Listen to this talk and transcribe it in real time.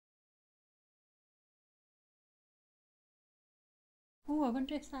Oh, I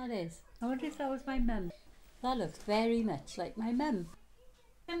wonder if that is. I wonder if that was my mum. That looks very much like my mum.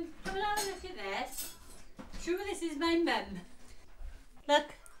 Come and have a look at this. Sure, this is my mum. Look.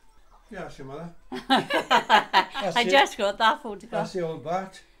 Yeah, that's your mother. I just got that photograph. That's the old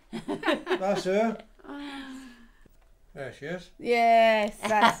bat. That's her. There she is. Yes,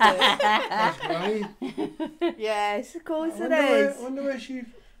 that's it. That's Granny. Yes, of course it I is. wonder where she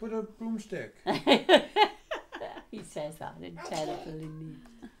put a broomstick. He says that in terrible indeed.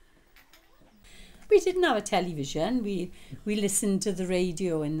 We didn't have a television. We listened to the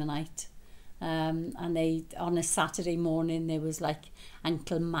radio in the night. And they on a Saturday morning there was like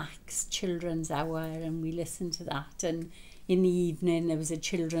Uncle Mac's Children's Hour, and we listened to that. And in the evening there was a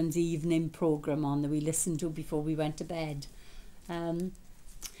children's evening programme on that we listened to before we went to bed.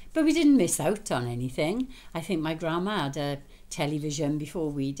 But we didn't miss out on anything. I think my grandma had a television before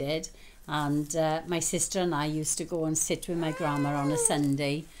we did, and my sister and I used to go and sit with my grandma on a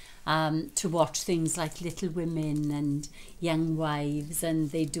Sunday to watch things like Little Women and Young Wives, and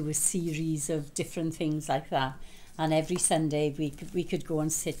they do a series of different things like that. And every Sunday we could go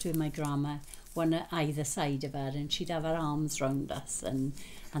and sit with my grandma, one at either side of her, and she'd have her arms round us, and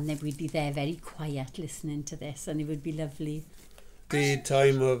then we'd be there very quiet listening to this, and it would be lovely. The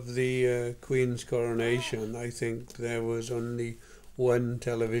time of the Queen's coronation, I think there was only one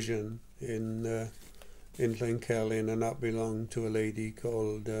television in Llwyncelyn, and that belonged to a lady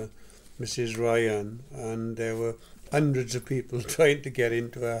called Mrs. Ryan, and there were hundreds of people trying to get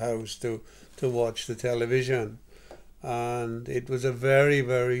into her house to watch the television. And it was a very,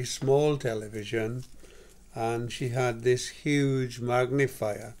 very small television, and she had this huge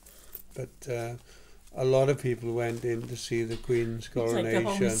magnifier, but a lot of people went in to see the Queen's coronation. It's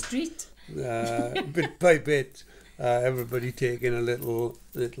like a home street. Bit by bit, everybody taking a little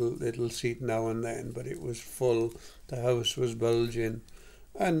seat now and then, but it was full. The house was bulging,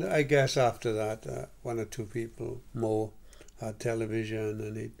 and I guess after that, one or two people more had television,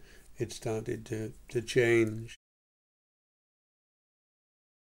 and it started to change.